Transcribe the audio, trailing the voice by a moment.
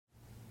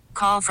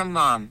Call from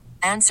mom.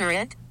 Answer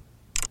it.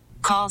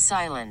 Call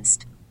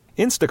silenced.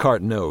 Instacart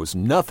knows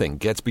nothing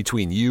gets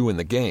between you and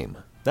the game.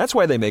 That's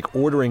why they make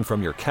ordering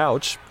from your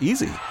couch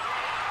easy.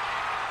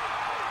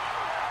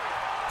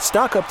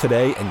 Stock up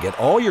today and get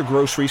all your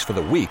groceries for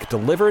the week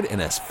delivered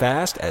in as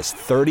fast as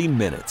 30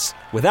 minutes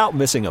without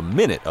missing a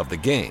minute of the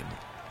game.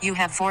 You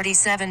have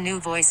 47 new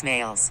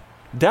voicemails.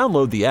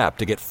 Download the app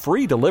to get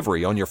free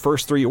delivery on your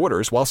first 3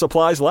 orders while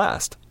supplies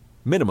last.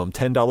 Minimum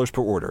 $10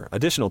 per order.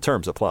 Additional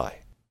terms apply.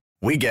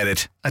 We get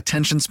it.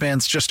 Attention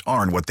spans just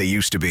aren't what they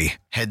used to be.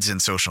 Heads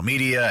in social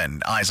media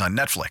and eyes on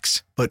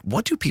Netflix. But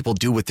what do people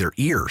do with their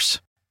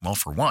ears? Well,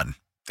 for one,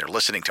 they're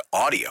listening to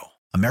audio.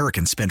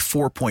 Americans spend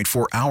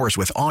 4.4 hours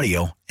with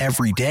audio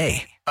every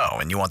day. Oh,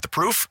 and you want the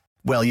proof?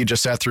 Well, you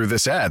just sat through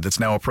this ad that's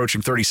now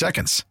approaching 30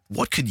 seconds.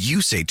 What could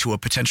you say to a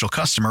potential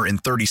customer in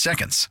 30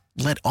 seconds?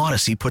 Let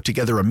Odyssey put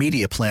together a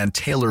media plan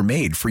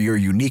tailor-made for your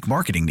unique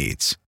marketing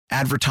needs.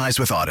 Advertise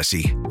with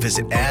Odyssey.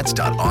 Visit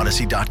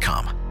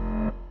ads.odyssey.com.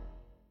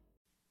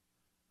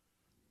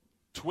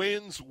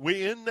 Twins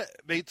win.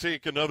 They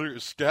take another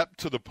step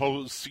to the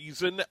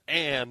postseason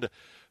and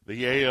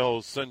the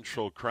AL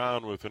Central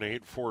crown with an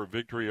 8-4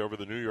 victory over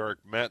the New York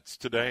Mets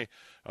today.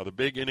 The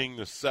big inning,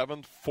 the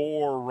 7th,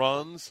 4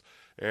 runs,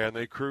 and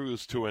they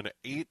cruise to an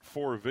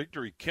 8-4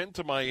 victory.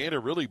 Kenta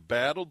Maeda really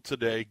battled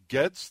today,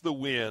 gets the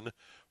win,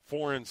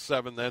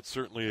 4-7. That's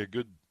certainly a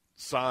good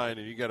sign,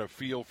 and you got a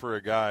feel for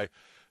a guy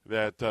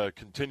that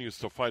continues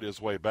to fight his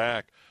way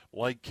back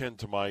like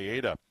Kenta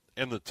Maeda.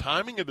 And the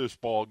timing of this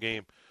ball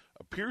game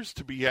appears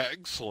to be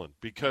excellent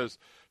because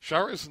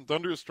showers and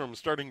thunderstorms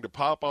starting to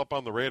pop up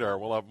on the radar.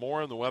 We'll have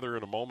more on the weather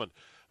in a moment.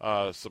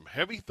 Some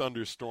heavy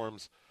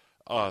thunderstorms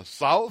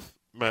south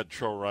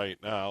metro right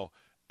now,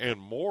 and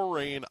more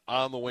rain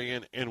on the way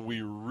in, and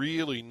we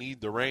really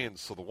need the rain.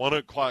 So the 1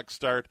 o'clock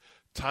start,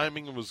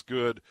 timing was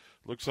good.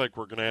 Looks like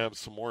we're going to have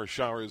some more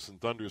showers and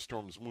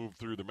thunderstorms move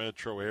through the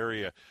metro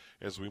area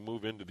as we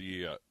move into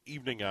the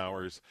evening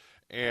hours,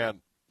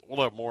 and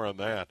we'll have more on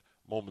that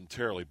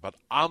momentarily. But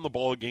on the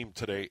ball game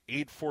today,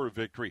 8-4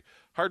 victory.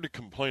 Hard to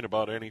complain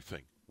about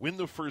anything. Win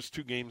the first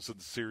 2 games of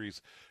the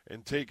series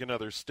and take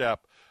another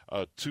step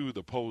to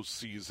the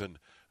postseason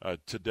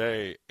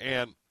today.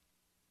 And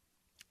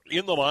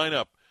in the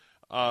lineup,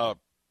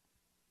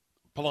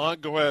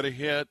 Polanco had a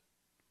hit.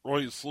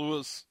 Royce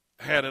Lewis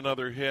had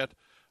another hit.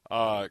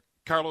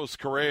 Carlos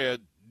Correa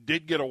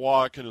did get a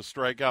walk and a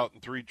strikeout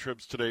in 3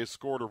 trips today,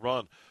 scored a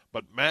run.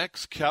 But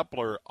Max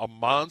Kepler, a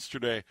monster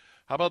day.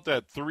 How about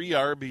that 3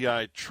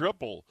 RBI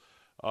triple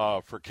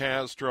for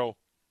Castro?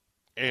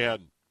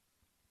 And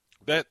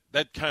that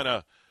kind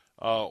of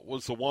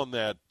was the one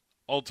that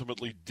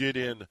ultimately did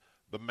in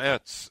the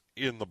Mets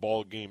in the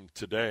ball game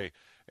today.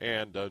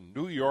 And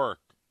New York,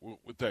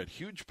 with that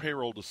huge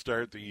payroll to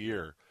start the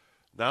year,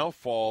 now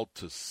fall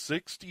to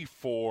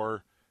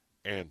 64-77.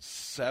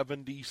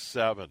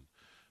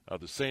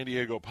 The San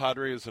Diego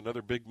Padres,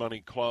 another big money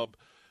club,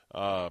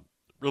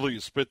 really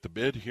spit the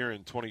bid here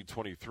in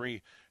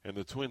 2023, and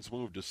the Twins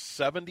moved to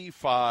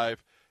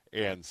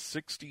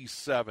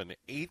 75-67,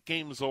 8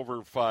 games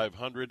over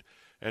 500,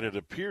 and it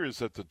appears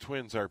that the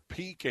Twins are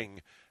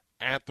peaking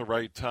at the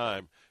right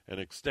time and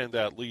extend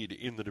that lead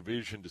in the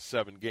division to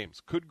 7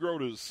 games. Could grow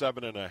to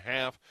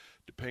 7.5,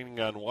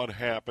 depending on what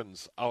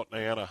happens out in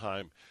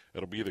Anaheim.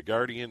 It'll be the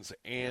Guardians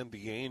and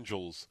the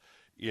Angels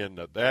in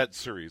that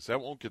series.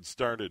 That won't get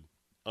started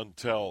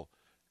until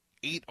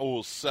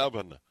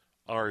 8:07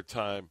 our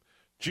time.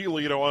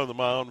 Giolito on the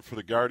mound for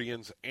the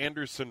Guardians,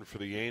 Anderson for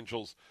the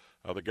Angels.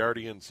 The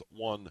Guardians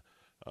won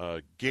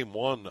game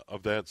 1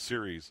 of that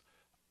series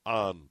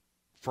on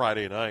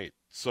Friday night.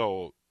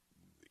 So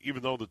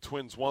even though the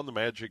Twins won, the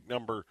magic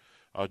number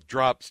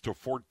drops to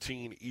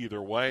 14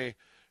 either way,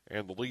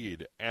 and the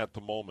lead at the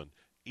moment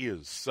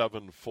is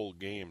 7 full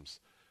games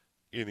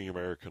in the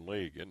American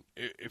League. And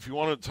if you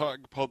want to talk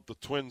about the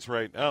Twins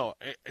right now,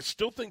 I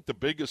still think the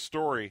biggest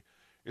story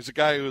is a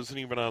guy who isn't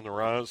even on the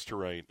roster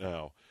right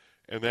now,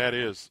 and that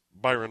is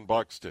Byron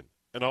Buxton.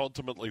 And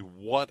ultimately,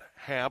 what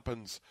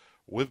happens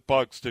with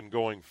Buxton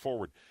going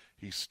forward?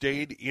 He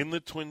stayed in the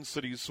Twin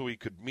Cities so he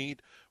could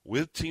meet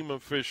with team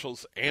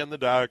officials and the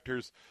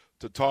doctors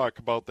to talk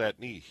about that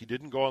knee. He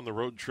didn't go on the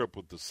road trip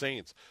with the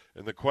Saints.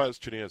 And the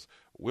question is,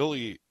 will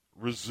he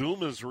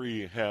resume his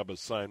rehab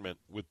assignment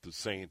with the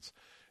Saints?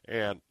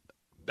 And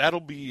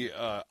that'll be,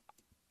 I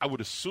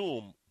would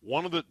assume,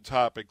 one of the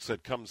topics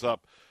that comes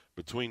up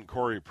between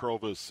Corey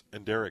Provis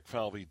and Derek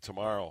Falvey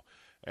tomorrow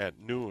at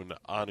noon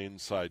on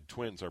Inside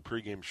Twins. Our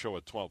pregame show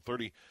at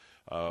 12:30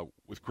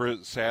 with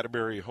Chris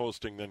Atterbury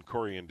hosting, then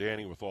Corey and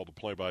Danny with all the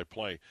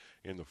play-by-play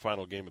in the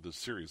final game of the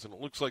series. And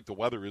it looks like the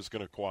weather is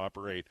going to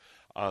cooperate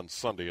on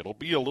Sunday. It'll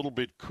be a little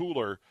bit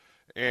cooler,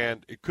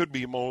 and it could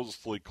be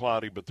mostly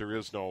cloudy, but there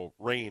is no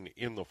rain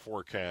in the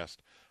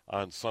forecast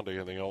on Sunday,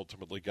 and they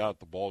ultimately got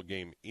the ball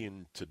game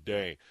in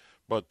today.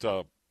 But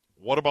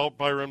what about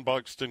Byron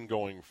Buxton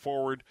going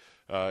forward?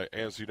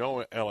 As you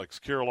know, Alex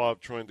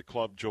Kirilloff joined the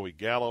club. Joey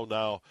Gallo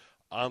now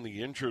on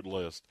the injured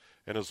list.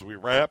 And as we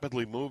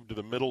rapidly move to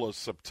the middle of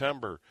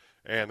September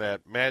and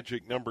that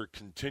magic number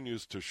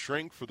continues to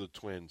shrink for the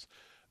Twins,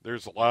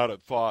 there's a lot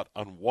of thought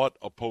on what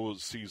a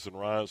postseason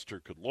roster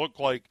could look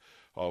like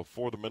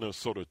for the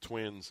Minnesota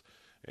Twins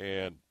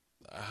and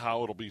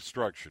how it'll be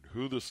structured,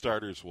 who the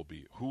starters will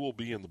be, who will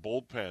be in the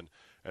bullpen,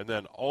 and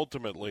then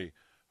ultimately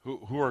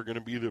who are going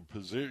to be the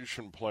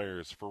position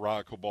players for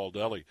Rocco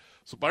Baldelli.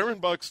 So Byron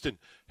Buxton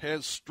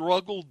has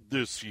struggled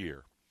this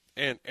year,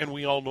 and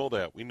we all know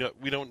that.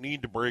 We don't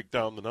need to break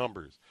down the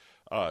numbers.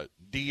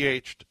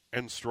 DH'd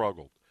and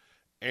struggled,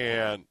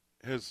 and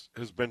has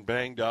been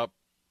banged up,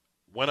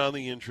 went on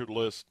the injured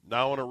list,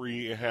 now on a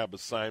rehab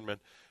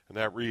assignment, and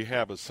that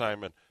rehab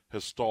assignment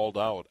has stalled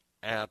out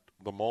at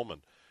the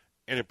moment.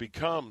 And it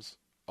becomes,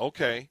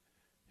 okay,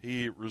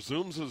 he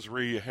resumes his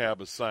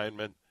rehab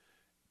assignment,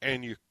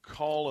 and you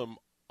call him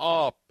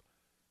up,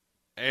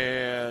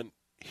 and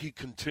he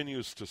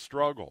continues to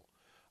struggle.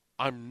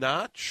 I'm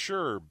not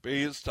sure,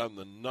 based on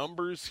the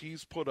numbers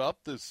he's put up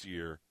this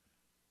year,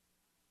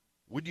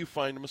 would you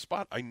find him a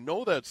spot? I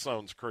know that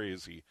sounds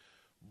crazy,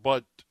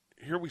 but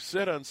here we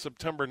sit on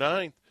September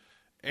 9th,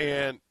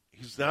 and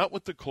he's not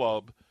with the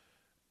club.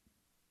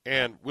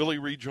 And will he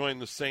rejoin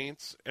the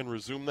Saints and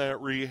resume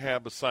that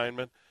rehab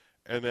assignment?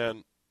 And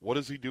then what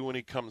does he do when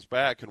he comes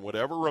back and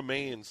whatever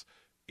remains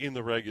in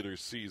the regular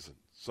season?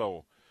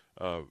 So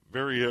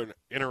very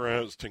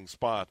interesting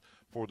spot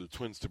for the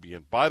Twins to be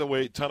in. By the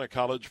way, a ton of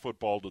college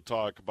football to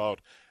talk about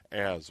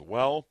as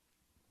well.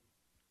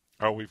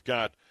 We've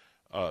got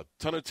a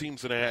ton of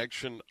teams in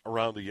action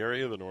around the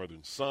area, the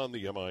Northern Sun,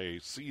 the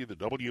MIAC, the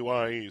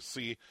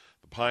WIAC,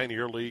 the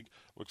Pioneer League.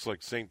 Looks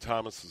like St.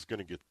 Thomas is going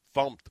to get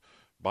thumped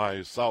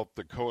by South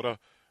Dakota.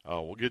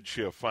 We'll get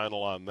you a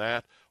final on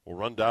that. We'll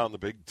run down the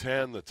Big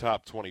Ten, the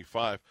top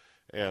 25.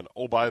 And,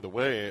 oh, by the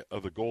way,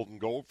 the Golden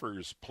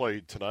Gophers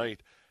played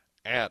tonight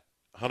at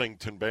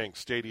Huntington Bank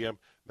Stadium.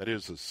 That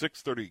is a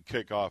 6:30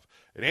 kickoff.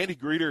 And Andy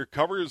Greeter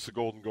covers the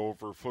Golden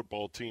Gopher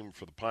football team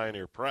for the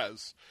Pioneer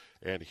Press,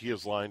 and he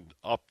is lined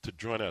up to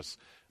join us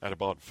at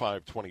about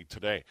 5:20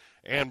 today.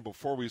 And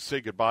before we say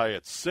goodbye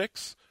at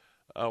 6,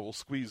 we'll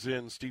squeeze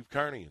in Steve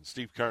Carney and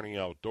Steve Carney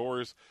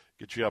Outdoors,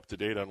 get you up to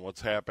date on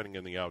what's happening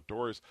in the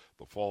outdoors.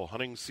 The fall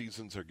hunting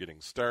seasons are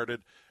getting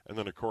started. And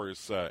then, of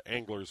course,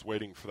 anglers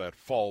waiting for that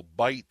fall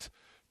bite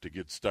to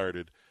get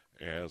started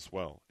as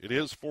well. It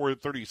is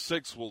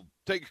 4:36. We'll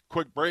take a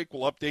quick break.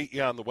 We'll update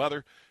you on the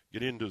weather,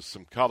 get into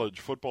some college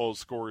football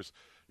scores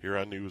here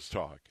on News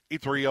Talk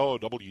 830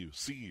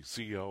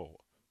 WCCO.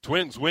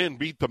 Twins win,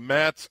 beat the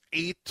Mats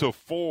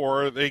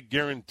 8-4. They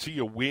guarantee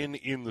a win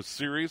in the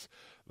series.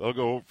 They'll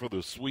go for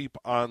the sweep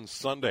on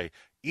Sunday.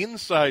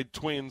 Inside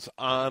Twins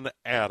on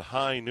at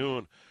high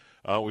noon.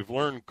 We've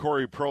learned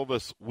Corey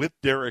Provis with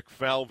Derek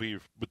Falvey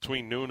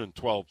between noon and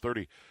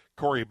 12:30.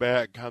 Corey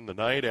back on the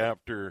night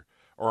after,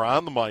 or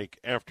on the mic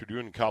after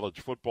doing college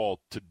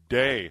football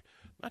today.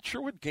 Not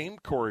sure what game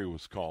Corey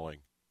was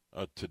calling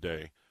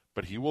today,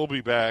 but he will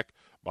be back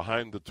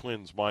behind the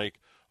Twins mic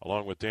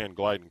along with Dan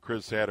Glyden.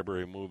 Chris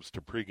Atterbury moves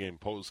to pregame,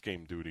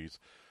 postgame duties.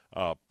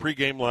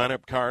 Pregame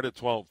lineup card at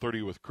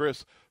 12:30 with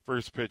Chris.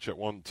 First pitch at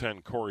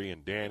 1:10, Corey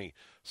and Danny.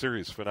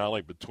 Series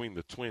finale between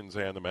the Twins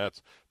and the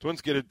Mets.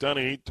 Twins get it done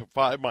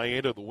 8-5.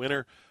 Maeda the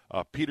winner.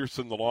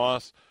 Peterson the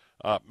loss.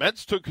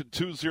 Mets took a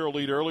 2-0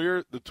 lead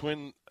earlier. The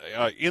Twin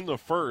in the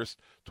first.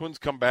 Twins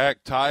come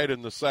back, tied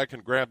in the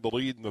second, grabbed the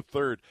lead in the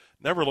third.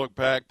 Never looked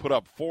back, put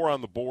up 4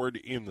 on the board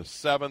in the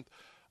seventh.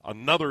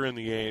 Another in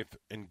the eighth,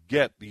 and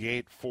get the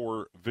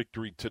 8-4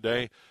 victory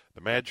today.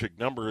 The magic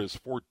number is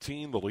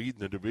 14. The lead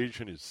in the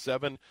division is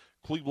 7.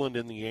 Cleveland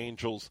and the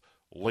Angels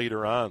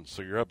later on.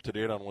 So you're up to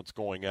date on what's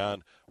going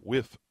on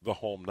with the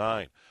home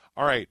 9.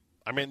 All right,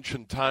 I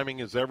mentioned timing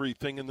is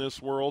everything in this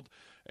world,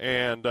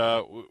 and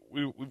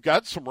we've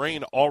got some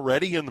rain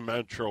already in the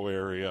metro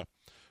area,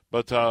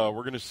 but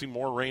we're going to see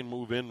more rain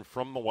move in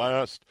from the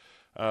west.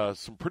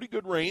 Some pretty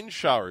good rain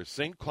showers.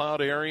 St.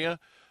 Cloud area,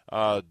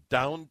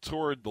 down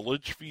toward the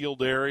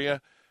Litchfield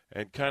area,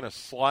 and kind of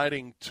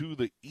sliding to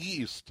the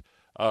east.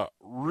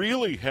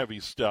 Really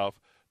heavy stuff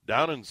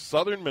down in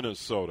southern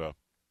Minnesota,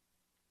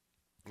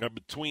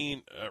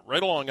 between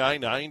right along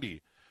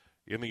I-90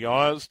 in the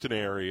Austin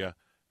area,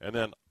 and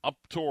then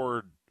up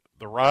toward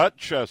the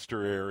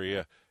Rochester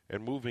area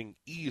and moving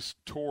east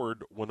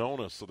toward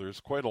Winona. So there's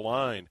quite a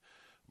line,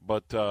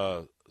 but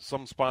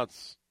some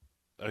spots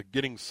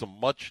getting some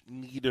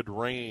much-needed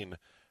rain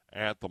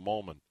at the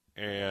moment.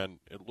 And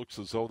it looks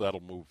as though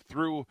that'll move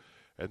through.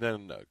 And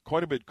then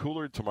quite a bit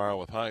cooler tomorrow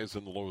with highs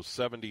in the low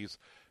 70s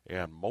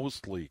and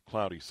mostly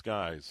cloudy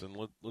skies. And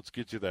let's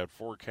get you that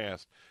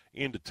forecast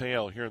in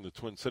detail here in the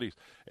Twin Cities.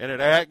 And it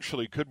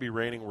actually could be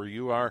raining where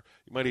you are.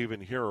 You might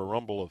even hear a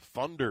rumble of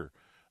thunder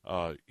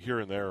here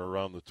and there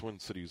around the Twin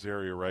Cities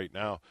area right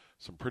now.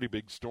 Some pretty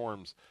big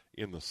storms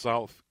in the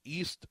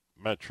southeast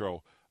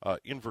metro,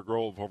 Inver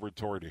Grove over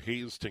toward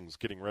Hastings,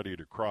 getting ready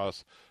to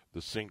cross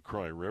the St.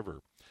 Croix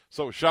River.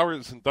 So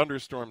showers and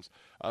thunderstorms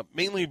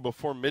mainly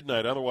before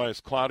midnight,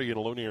 otherwise cloudy and a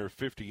low near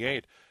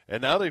 58.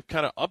 And now they've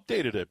kind of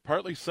updated it.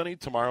 Partly sunny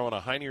tomorrow and a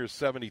high near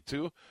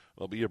 72.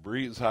 There'll be a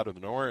breeze out of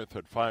the north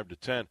at 5 to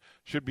 10.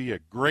 Should be a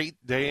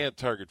great day at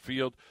Target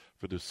Field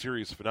for the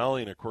series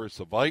finale. And, of course,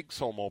 the Vikes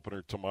home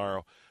opener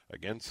tomorrow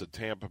against the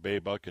Tampa Bay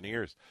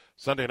Buccaneers.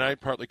 Sunday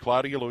night, partly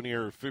cloudy, a low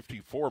near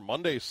 54.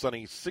 Monday,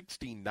 sunny,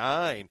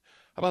 69.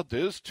 How about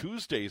this?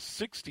 Tuesday,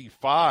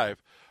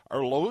 65.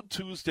 Our low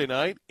Tuesday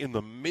night in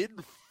the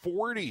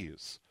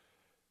mid-40s.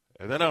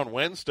 And then on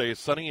Wednesday,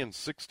 sunny and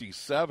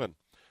 67.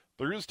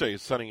 Thursday,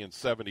 sunny and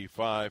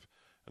 75.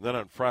 And then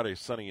on Friday,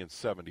 sunny and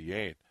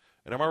 78.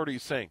 And I'm already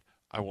saying,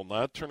 I will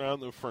not turn on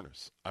the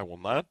furnace. I will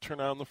not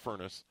turn on the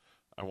furnace.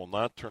 I will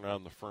not turn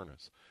on the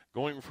furnace.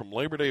 Going from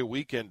Labor Day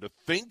weekend to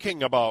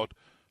thinking about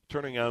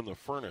turning on the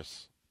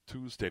furnace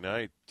Tuesday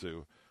night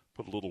to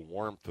put a little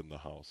warmth in the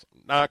house.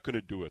 I'm not going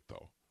to do it,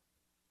 though.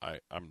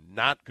 I'm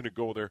not going to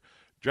go there.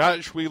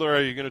 Josh Wheeler,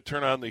 are you going to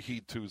turn on the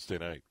heat Tuesday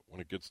night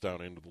when it gets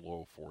down into the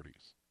low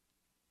 40s?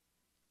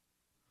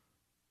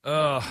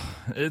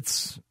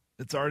 It's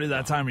already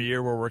that time of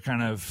year where we're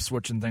kind of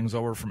switching things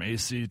over from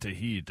AC to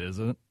heat,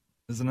 isn't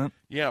it?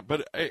 Yeah,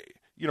 but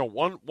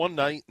one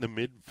night in the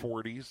mid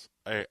 40s,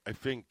 I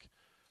think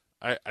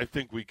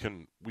we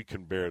can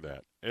bear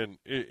that, and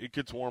it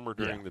gets warmer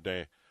during the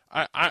day.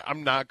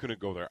 I'm not going to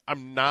go there.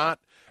 I'm not.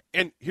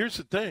 And here's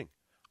the thing,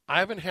 I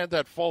haven't had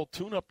that fall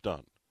tune-up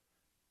done,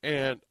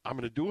 and I'm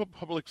going to do a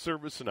public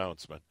service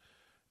announcement.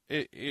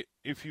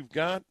 If you've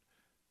got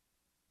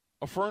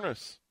a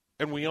furnace,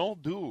 and we all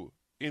do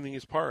in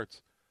these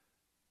parts,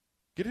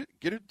 get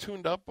it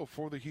tuned up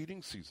before the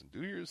heating season.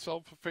 Do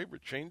yourself a favor,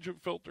 change your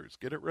filters,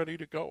 get it ready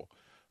to go.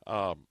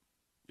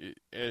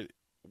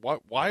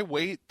 Why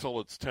wait till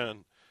it's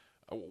 10?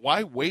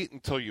 Why wait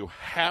until you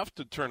have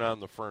to turn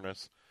on the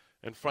furnace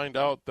and find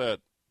out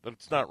that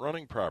it's not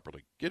running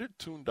properly? Get it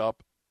tuned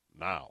up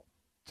now.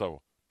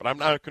 So, but I'm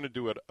not going to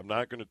do it. I'm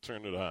not going to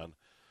turn it on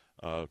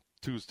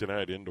Tuesday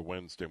night into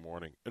Wednesday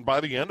morning. And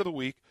by the end of the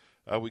week,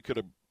 we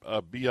could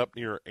be up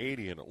near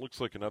 80, and it looks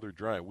like another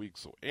dry week.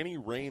 So any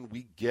rain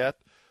we get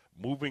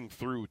moving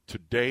through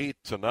today,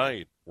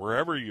 tonight,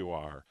 wherever you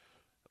are,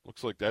 it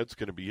looks like that's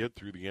going to be it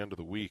through the end of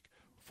the week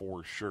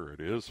for sure.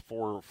 It is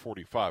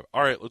 4:45.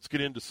 All right, let's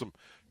get into some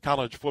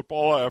college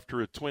football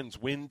after a Twins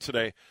win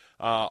today.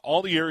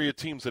 All the area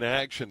teams in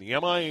action. The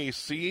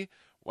MIAC,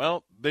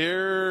 well,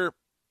 they're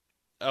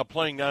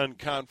playing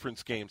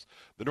non-conference games.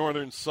 The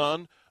Northern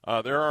Sun,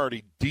 they're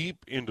already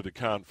deep into the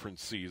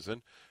conference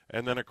season.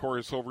 And then, of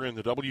course, over in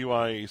the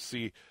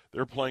WIAC,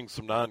 they're playing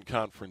some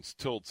non-conference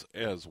tilts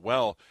as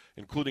well,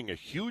 including a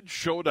huge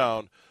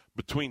showdown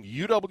between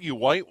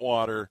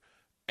UW-Whitewater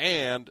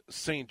and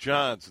St.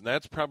 John's. And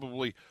that's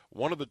probably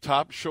one of the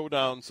top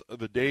showdowns of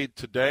the day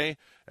today.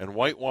 And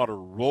Whitewater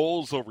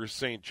rolls over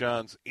St.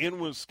 John's in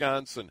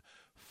Wisconsin,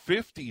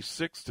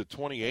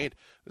 56-28.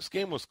 This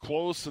game was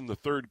close in the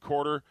third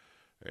quarter,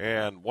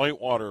 and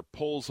Whitewater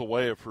pulls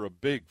away for a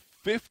big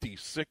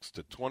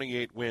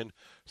 56-28 win.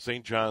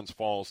 St. John's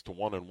falls to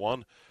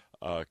 1-1.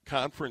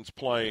 Conference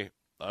play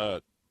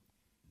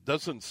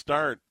doesn't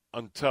start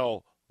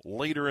until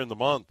later in the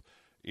month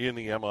in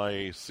the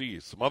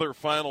MIAC. Some other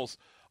finals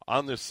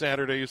on this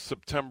Saturday,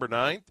 September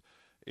 9th.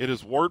 It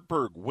is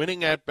Wartburg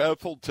winning at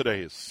Bethel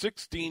today,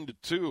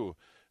 16-2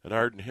 in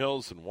Arden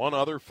Hills. And one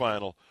other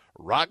final,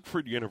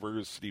 Rockford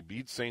University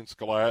beats St.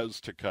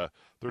 Scholastica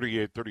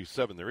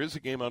 38-37. There is a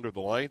game under the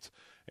lights,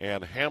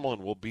 and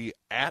Hamlin will be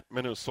at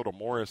Minnesota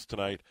Morris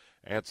tonight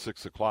at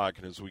 6 o'clock.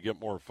 And as we get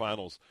more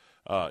finals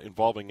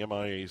involving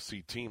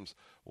MIAC teams,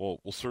 we'll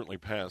certainly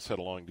pass that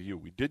along to you.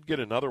 We did get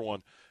another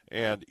one,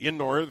 and in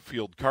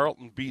Northfield,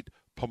 Carleton beat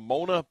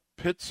Pomona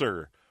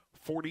Pitzer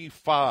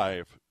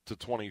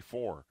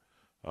 45-24.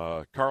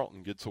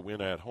 Carleton gets a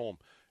win at home.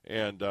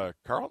 And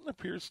Carleton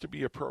appears to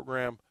be a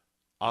program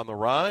on the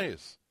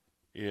rise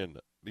in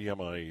the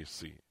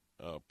MIAC,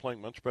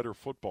 playing much better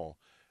football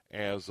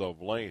as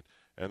of late.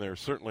 And there are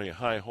certainly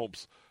high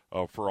hopes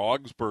for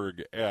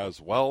Augsburg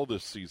as well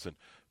this season.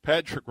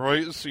 Patrick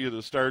Royce of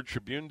the Star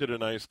Tribune did a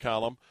nice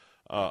column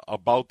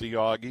about the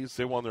Augies.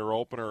 They won their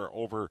opener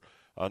over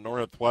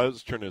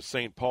Northwestern as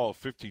St. Paul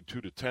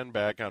 52-10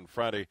 back on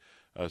Friday,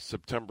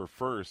 September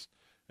 1st.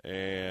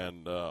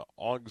 And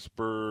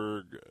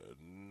Augsburg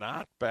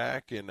not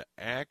back in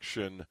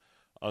action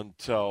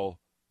until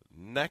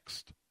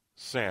next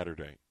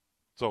Saturday.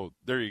 So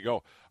there you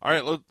go. All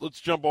right,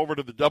 let's jump over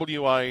to the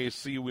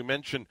WIAC. We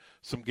mentioned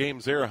some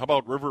games there. How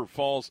about River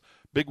Falls?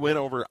 Big win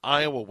over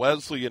Iowa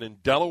Wesleyan in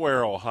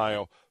Delaware,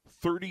 Ohio,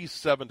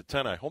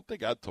 37-10. I hope they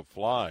got to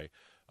fly.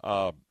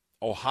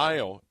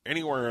 Ohio,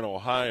 anywhere in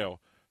Ohio,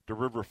 to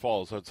River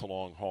Falls. That's a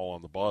long haul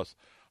on the bus.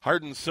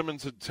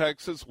 Hardin-Simmons in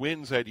Texas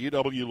wins at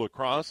UW La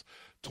Crosse,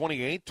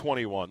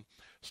 28-21.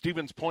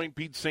 Stevens Point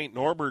beat St.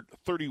 Norbert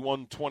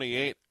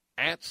 31-28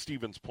 at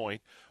Stevens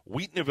Point.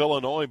 Wheaton of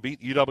Illinois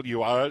beat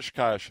UW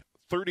Oshkosh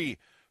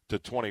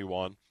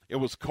 30-21. It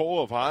was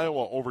Coe of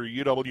Iowa over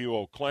UW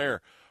Eau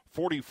Claire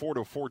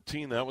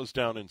 44-14. That was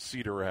down in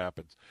Cedar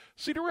Rapids.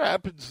 Cedar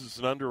Rapids is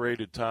an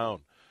underrated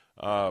town.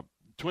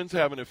 Twins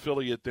have an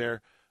affiliate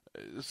there.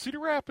 Cedar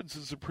Rapids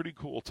is a pretty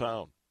cool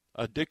town.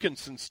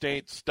 Dickinson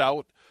State,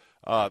 Stout,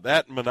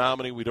 that in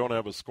Menominee. We don't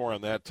have a score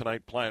on that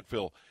tonight.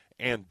 Platteville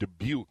and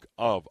Dubuque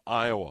of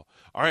Iowa.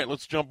 All right,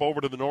 let's jump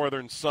over to the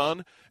Northern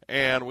Sun,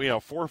 and we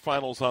have 4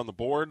 finals on the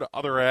board.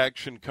 Other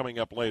action coming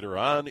up later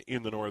on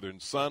in the Northern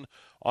Sun.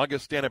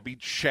 Augustana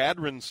beats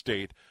Chadron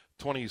State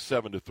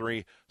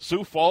 27-3.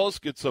 Sioux Falls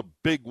gets a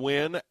big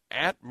win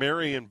at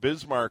Marion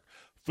Bismarck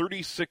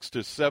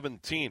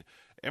 36-17.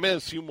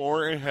 MSU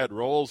Moorhead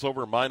rolls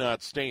over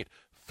Minot State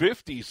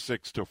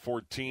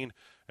 56-14.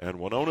 And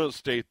Winona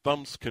State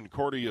thumps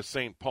Concordia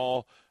St.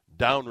 Paul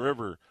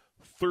downriver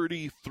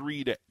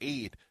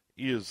 33-8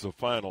 is the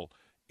final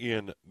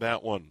in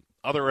that one.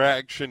 Other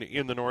action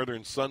in the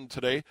Northern Sun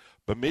today,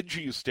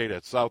 Bemidji State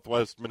at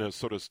Southwest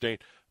Minnesota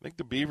State. I think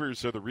the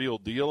Beavers are the real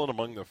deal and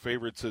among the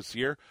favorites this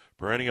year.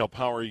 Perennial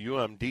power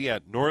UMD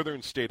at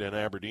Northern State and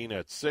Aberdeen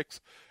at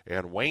 6.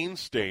 And Wayne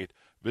State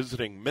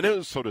visiting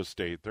Minnesota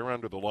State. They're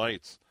under the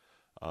lights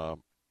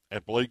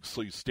at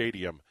Blakesley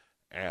Stadium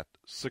at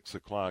 6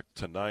 o'clock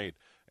tonight.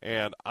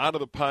 And out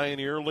of the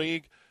Pioneer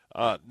League,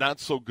 not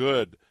so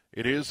good.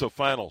 It is a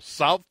final.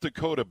 South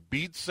Dakota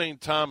beats St.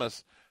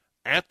 Thomas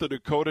at the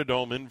Dakota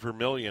Dome in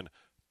Vermilion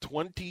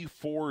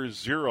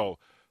 24-0.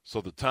 So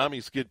the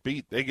Tommies get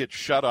beat. They get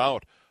shut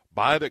out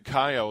by the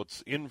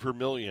Coyotes in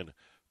Vermilion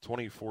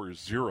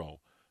 24-0.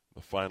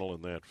 The final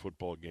in that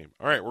football game.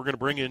 All right, we're going to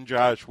bring in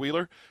Josh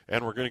Wheeler,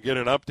 and we're going to get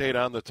an update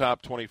on the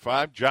top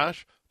 25.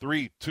 Josh,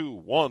 3, 2,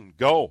 1,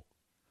 go.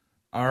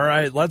 All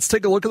right, let's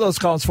take a look at those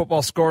college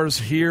football scores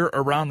here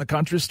around the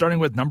country, starting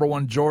with number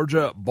 1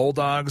 Georgia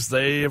Bulldogs.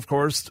 They, of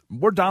course,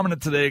 were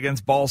dominant today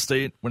against Ball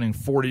State, winning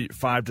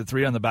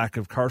 45-3 on the back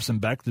of Carson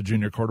Beck, the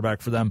junior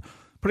quarterback for them,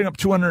 putting up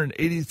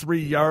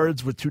 283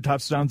 yards with 2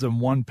 touchdowns and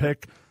 1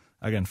 pick.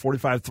 Again,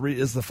 45-3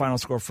 is the final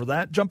score for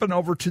that. Jumping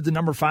over to the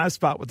number 5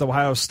 spot with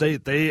Ohio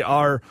State, they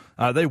won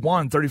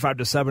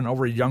 35-7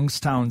 over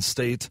Youngstown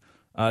State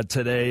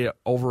today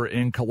over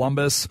in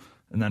Columbus.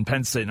 And then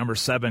Penn State, number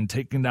 7,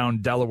 taking down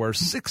Delaware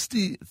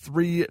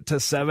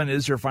 63-7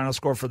 is your final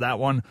score for that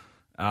one.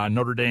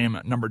 Notre Dame,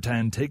 number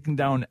 10, taking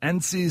down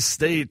NC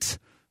State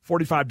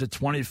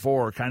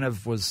 45-24. Kind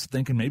of was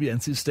thinking maybe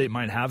NC State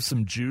might have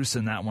some juice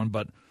in that one,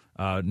 but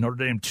Notre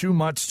Dame too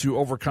much to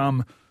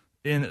overcome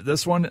in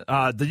this one.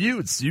 The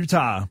Utes,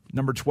 Utah,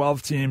 number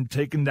 12 team,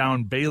 taking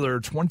down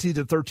Baylor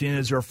 20-13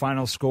 is your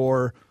final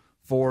score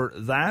for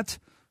that.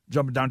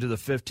 Jumping down to the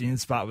 15th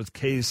spot with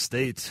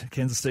K-State.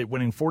 Kansas State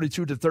winning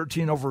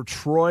 42-13 over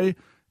Troy.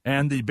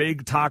 And the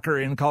big talker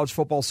in college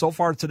football so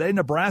far today,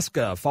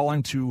 Nebraska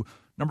falling to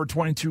number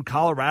 22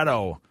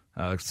 Colorado.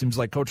 Seems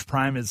like Coach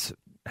Prime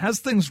has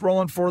things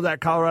rolling for that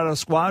Colorado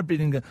squad,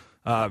 beating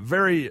a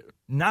very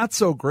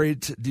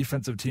not-so-great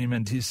defensive team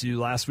in TCU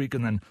last week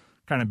and then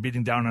kind of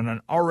beating down on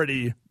an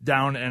already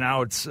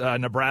down-and-out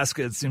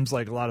Nebraska. It seems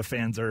like a lot of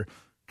fans are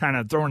kind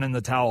of throwing in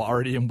the towel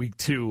already in week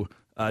 2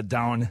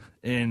 down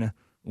in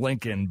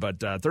Lincoln, but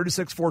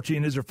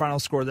 36-14 is your final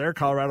score there.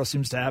 Colorado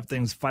seems to have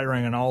things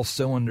firing on all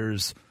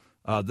cylinders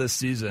this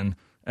season.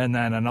 And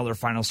then another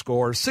final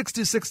score,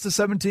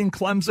 66-17,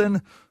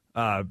 Clemson,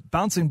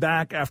 bouncing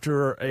back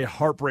after a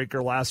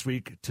heartbreaker last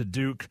week to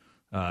Duke.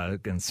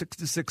 Again,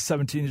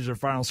 66-17 is your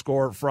final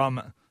score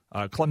from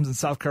Clemson,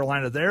 South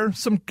Carolina there.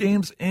 Some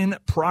games in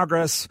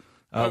progress.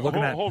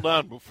 Hold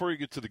on, before you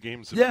get to the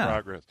games in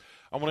progress,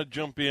 I want to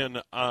jump in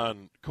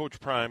on Coach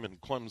Prime and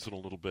Clemson a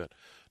little bit.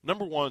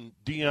 Number 1,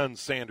 Deion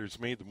Sanders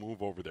made the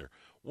move over there.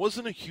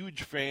 Wasn't a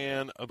huge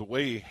fan of the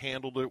way he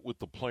handled it with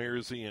the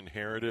players he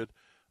inherited.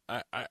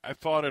 I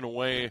thought in a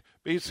way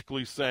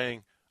basically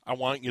saying, I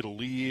want you to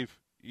leave.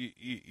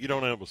 You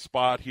don't have a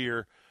spot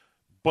here.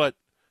 But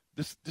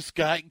this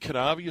guy can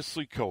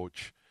obviously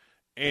coach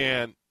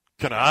and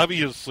can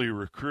obviously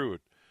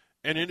recruit.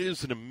 And it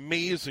is an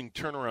amazing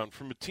turnaround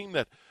from a team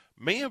that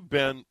may have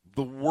been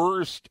the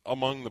worst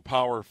among the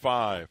Power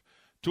 5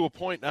 to a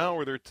point now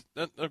where they're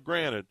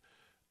granted,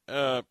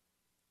 the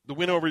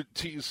win over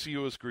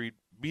TCU is great.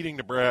 Beating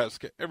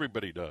Nebraska,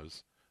 everybody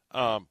does.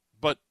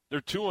 But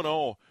they're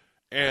 2-0,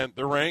 and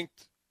they're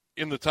ranked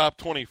in the top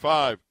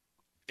 25.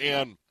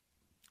 And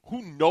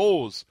who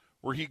knows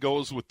where he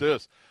goes with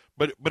this?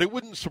 But it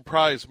wouldn't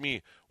surprise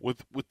me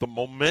with the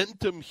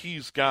momentum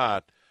he's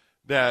got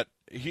that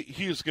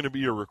he is going to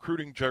be a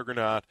recruiting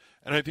juggernaut,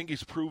 and I think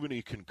he's proven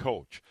he can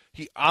coach.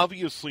 He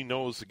obviously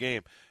knows the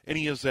game, and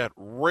he is that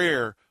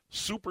rare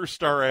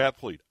superstar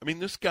athlete. I mean,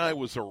 this guy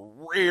was a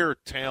rare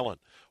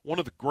talent, one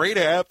of the great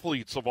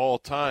athletes of all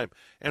time,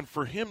 and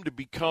for him to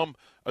become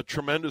a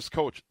tremendous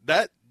coach,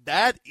 that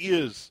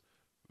is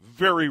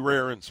very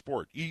rare in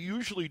sport. You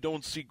usually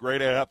don't see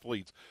great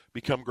athletes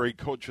become great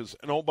coaches.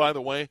 And oh, by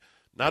the way,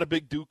 not a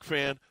big Duke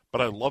fan,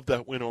 but I love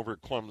that win over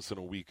Clemson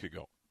a week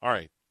ago. All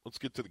right, let's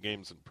get to the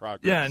games in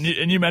progress. Yeah, and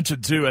you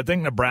mentioned too. I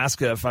think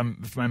Nebraska, if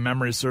my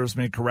memory serves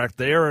me correct,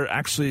 they are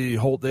actually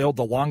hold the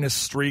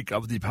longest streak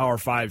of the Power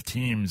 5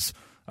 teams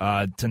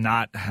to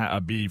not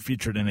be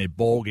featured in a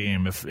bowl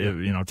game. If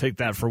take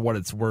that for what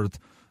it's worth.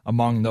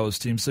 among those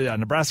teams. So, yeah,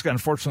 Nebraska,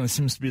 unfortunately,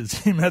 seems to be the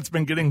team that's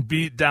been getting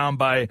beat down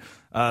by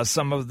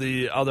some of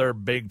the other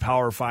big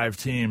Power 5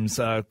 teams.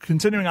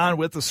 Continuing on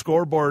with the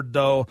scoreboard,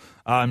 though,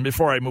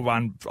 before I move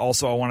on,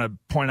 also I want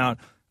to point out,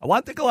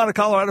 I think a lot of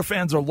Colorado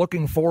fans are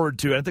looking forward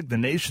to, I think the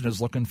nation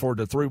is looking forward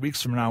to 3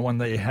 weeks from now when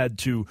they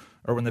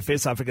when they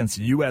face off against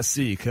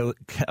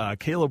USC.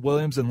 Caleb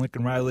Williams and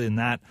Lincoln Riley in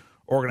that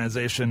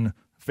organization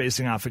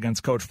facing off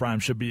against Coach Prime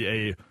should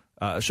be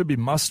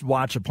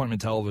must-watch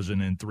appointment television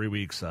in 3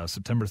 weeks.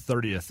 September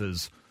 30th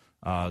is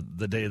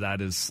the day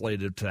that is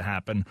slated to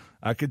happen.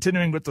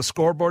 Continuing with the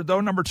scoreboard,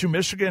 though, number 2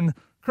 Michigan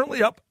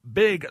currently up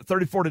big,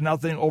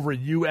 34-0 over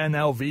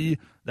UNLV.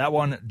 That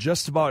one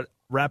just about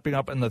wrapping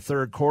up in the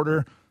third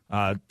quarter.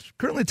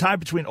 Currently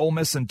tied between Ole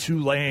Miss and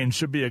Tulane.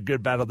 Should be a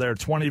good battle there.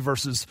 20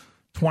 versus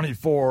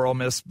 24. Ole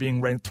Miss being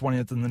ranked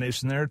 20th in the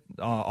nation there.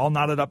 All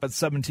knotted up at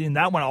 17.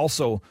 That one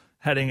also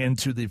heading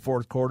into the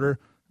fourth quarter.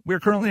 We're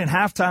currently in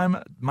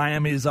halftime.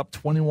 Miami is up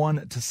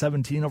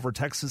 21-17 over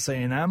Texas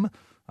A&M.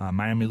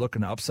 Miami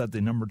looking to upset the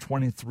number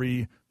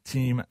 23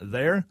 team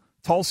there.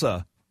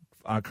 Tulsa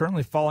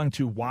currently falling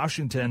to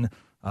Washington,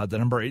 the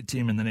number 8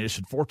 team in the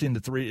nation.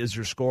 14-3 is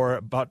your score,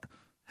 but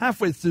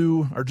halfway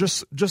through, or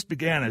just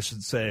began, I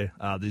should say,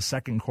 the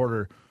second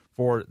quarter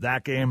for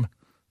that game.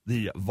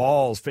 The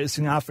Vols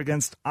facing off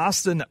against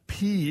Austin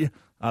P.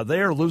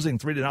 They are losing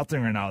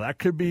 3-0 right now. That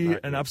could be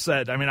an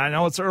upset. I mean, I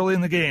know it's early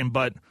in the game,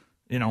 but,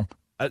 you know,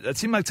 a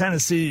team like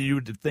Tennessee you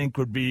would think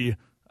would be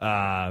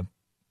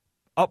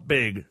up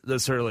big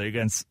this early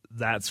against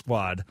that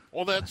squad.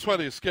 Well, that's why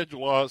they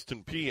schedule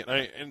Austin P.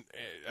 And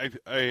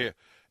I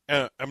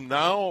am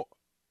now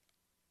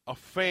a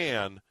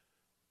fan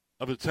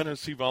of the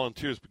Tennessee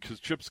Volunteers because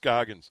Chip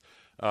Scoggins,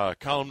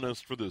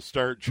 columnist for the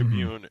Star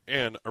Tribune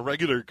and a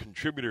regular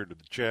contributor to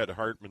the Chad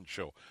Hartman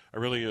Show. I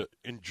really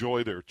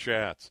enjoy their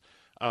chats.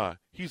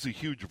 He's a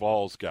huge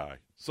Vols guy.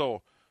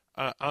 So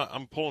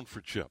I'm pulling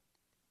for Chip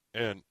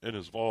and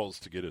his Vols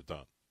to get it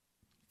done.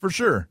 For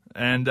sure.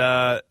 And,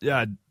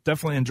 yeah,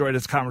 definitely enjoyed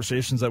his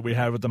conversations that we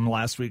had with them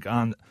last week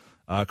on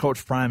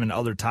Coach Prime and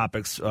other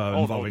topics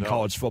involving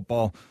college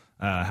football.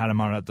 Had him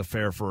out at the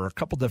fair for a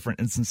couple different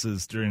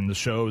instances during the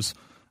shows.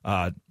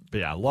 But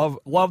yeah,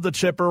 love the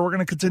Chipper. We're going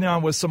to continue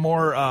on with some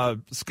more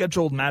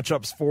scheduled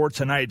matchups for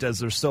tonight, as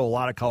there's still a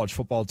lot of college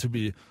football to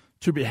be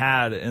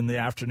had in the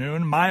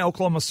afternoon. My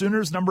Oklahoma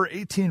Sooners, number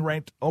 18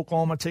 ranked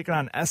Oklahoma, taking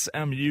on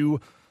SMU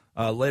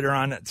later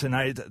on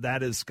tonight.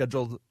 That is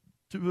scheduled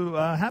to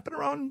happen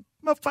around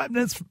about 5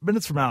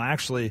 minutes from now,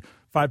 actually.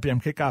 5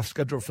 p.m. kickoff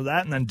scheduled for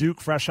that. And then Duke,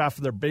 fresh off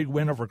of their big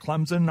win over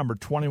Clemson, number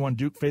 21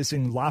 Duke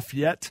facing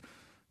Lafayette.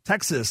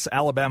 Texas,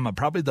 Alabama,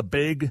 probably the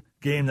big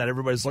game that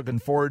everybody's looking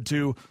forward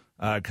to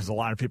because a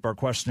lot of people are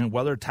questioning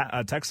whether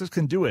Texas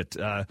can do it.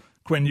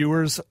 Quinn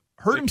Ewers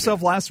hurt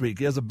himself last week.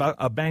 He has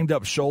a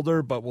banged-up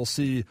shoulder, but we'll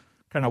see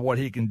kind of what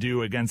he can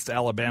do against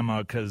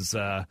Alabama because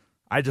I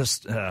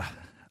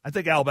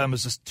think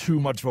Alabama's just too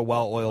much of a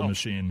well-oiled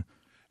machine.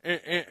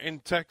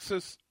 And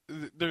Texas,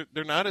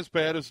 they're not as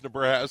bad as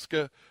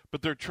Nebraska,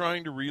 but they're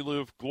trying to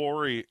relive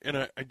glory, and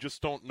I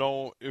just don't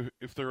know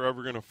if they're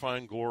ever going to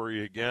find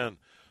glory again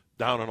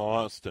down in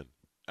Austin.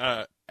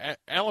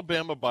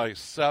 Alabama by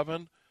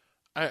 7.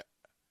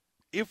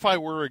 If I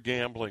were a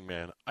gambling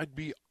man, I'd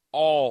be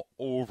all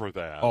over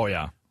that. Oh,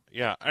 yeah.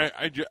 Yeah,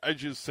 I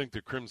just think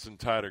the Crimson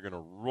Tide are going to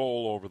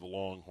roll over the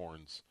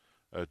Longhorns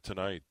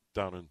tonight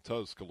down in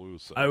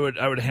Tuscaloosa. I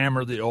would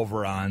hammer the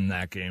over on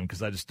that game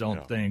because I just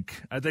don't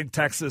think – I think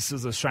Texas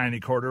is a shiny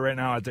quarter right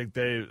now. I think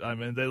they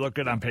look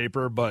good on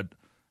paper, but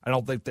I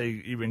don't think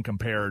they even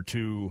compare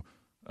to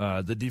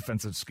the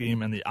defensive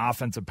scheme and the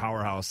offensive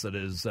powerhouse that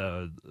is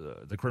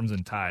the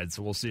Crimson Tide.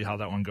 So we'll see how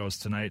that one goes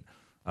tonight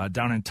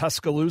down in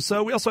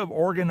Tuscaloosa. We also have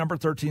Oregon, number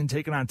 13,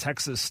 taking on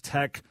Texas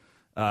Tech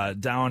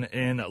down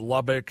in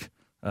Lubbock.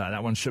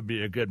 That one should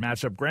be a good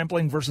matchup.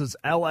 Grambling versus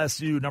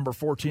LSU, number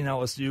 14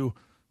 LSU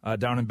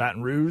down in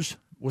Baton Rouge.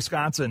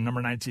 Wisconsin,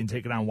 number 19,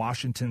 taking on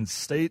Washington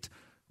State.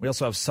 We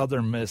also have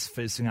Southern Miss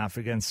facing off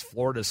against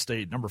Florida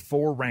State, number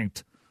 4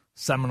 ranked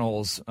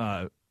Seminoles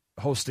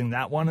hosting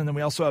that one. And then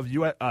we also have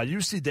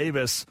UC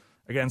Davis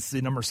against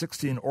the number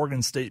 16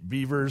 Oregon State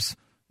Beavers,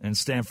 and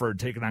Stanford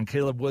taking on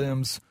Caleb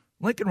Williams,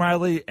 Lincoln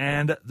Riley,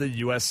 and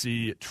the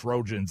USC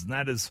Trojans. And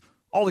that is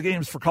all the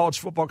games for college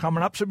football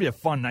coming up. Should be a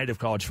fun night of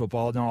college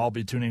football. I know I'll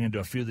be tuning into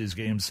a few of these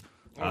games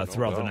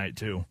throughout the night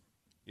too.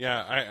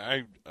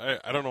 Yeah,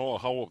 I don't know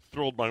how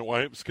thrilled my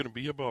wife's going to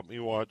be about me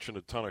watching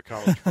a ton of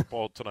college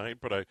football tonight,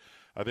 but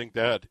I think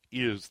that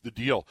is the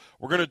deal.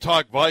 We're going to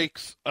talk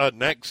Vikes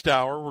next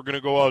hour. We're going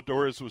to go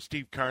outdoors with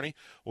Steve Carney.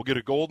 We'll get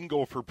a Golden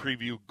Gopher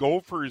preview.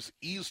 Gophers,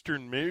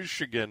 Eastern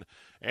Michigan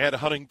at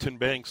Huntington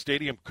Bank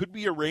Stadium. Could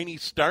be a rainy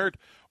start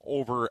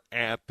over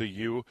at the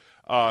U.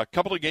 A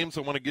couple of games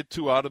I want to get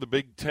to out of the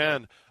Big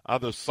Ten.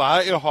 The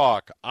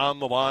Cyhawk on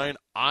the line.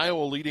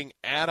 Iowa leading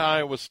at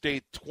Iowa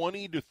State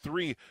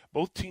 20-3.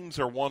 Both teams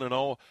are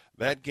 1-0.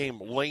 That game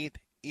late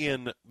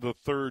in the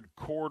third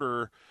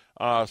quarter.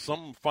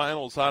 Some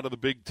finals out of the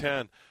Big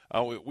Ten.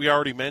 We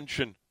already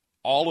mentioned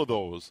all of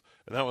those,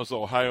 and that was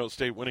Ohio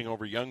State winning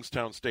over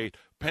Youngstown State,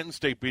 Penn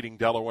State beating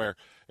Delaware,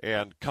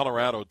 and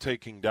Colorado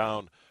taking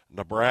down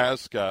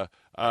Nebraska.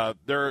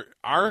 There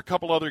are a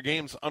couple other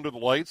games under the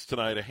lights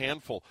tonight, a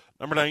handful.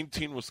 Number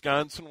 19,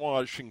 Wisconsin,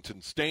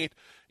 Washington State,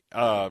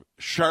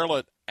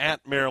 Charlotte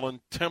at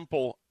Maryland,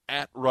 Temple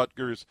at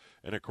Rutgers,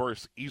 and, of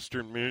course,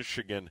 Eastern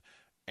Michigan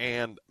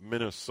and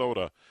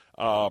Minnesota.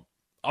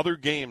 Other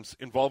games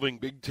involving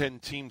Big Ten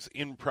teams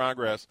in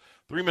progress.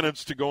 3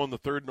 minutes to go in the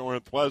third.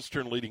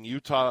 Northwestern leading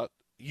UTEP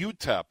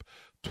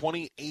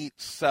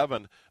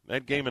 28-7.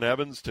 That game in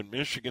Evanston,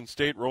 Michigan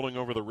State rolling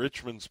over the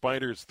Richmond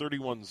Spiders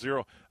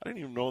 31-0. I didn't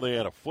even know they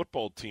had a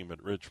football team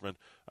at Richmond.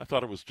 I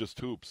thought it was just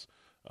hoops.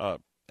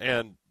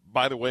 And,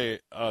 by the way,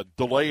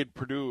 delayed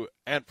Purdue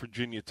at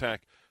Virginia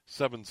Tech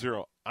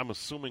 7-0. I'm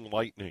assuming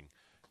lightning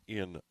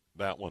in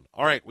that one.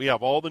 All right, we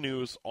have all the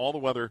news, all the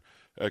weather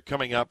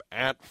coming up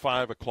at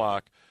 5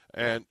 o'clock.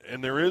 And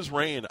there is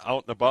rain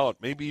out and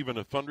about, maybe even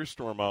a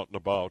thunderstorm out and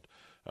about.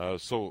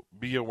 So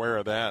be aware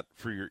of that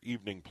for your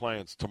evening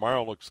plans.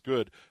 Tomorrow looks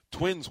good.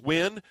 Twins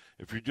win.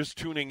 If you're just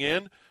tuning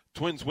in,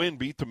 Twins win,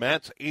 beat the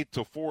Mets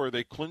 8-4.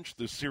 They clinch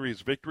the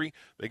series victory.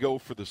 They go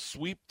for the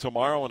sweep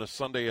tomorrow on a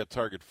Sunday at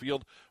Target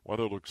Field.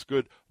 Weather looks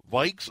good.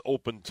 Vikes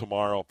open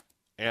tomorrow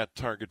at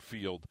Target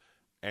Field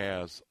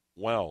as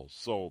well.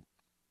 So,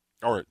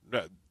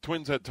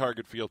 Twins at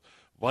Target Field,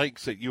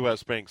 Vikes at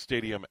U.S. Bank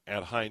Stadium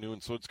at high noon.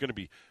 So it's going to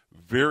be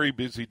very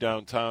busy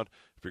downtown.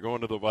 If you're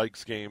going to the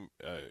Vikes game,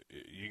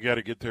 you got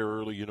to get there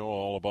early. You know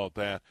all about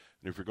that.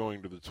 And if you're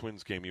going to the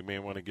Twins game, you may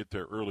want to get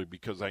there early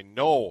because I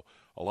know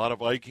a lot of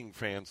Viking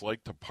fans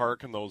like to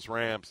park in those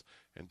ramps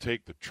and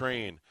take the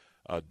train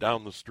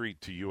down the street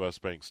to U.S.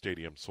 Bank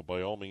Stadium. So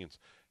by all means,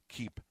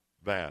 keep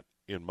that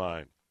in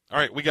mind. All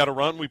right, we got to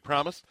run, we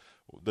promised.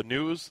 The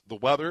news, the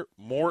weather,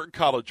 more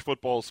college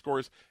football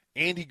scores.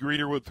 Andy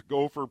Greeter with the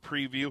Gopher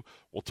preview.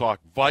 We'll talk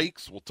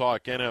Vikes, we'll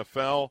talk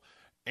NFL,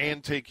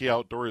 and take you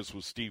outdoors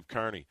with Steve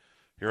Carney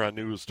here on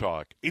News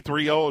Talk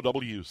 830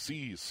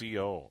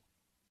 WCCO.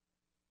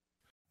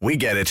 We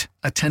get it.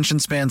 Attention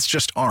spans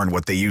just aren't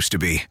what they used to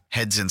be.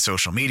 Heads in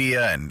social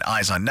media and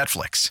eyes on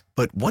Netflix.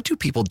 But what do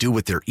people do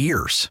with their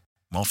ears?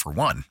 Well, for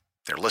one,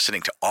 they're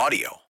listening to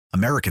audio.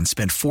 Americans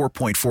spend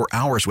 4.4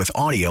 hours with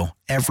audio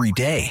every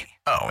day.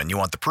 Oh, and you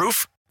want the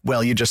proof?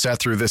 Well, you just sat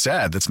through this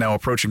ad that's now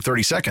approaching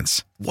 30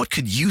 seconds. What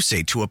could you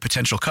say to a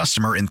potential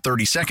customer in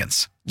 30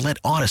 seconds? Let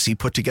Odyssey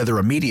put together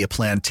a media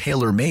plan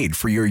tailor-made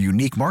for your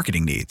unique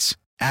marketing needs.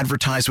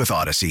 Advertise with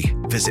Odyssey.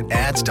 Visit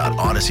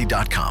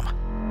ads.odyssey.com.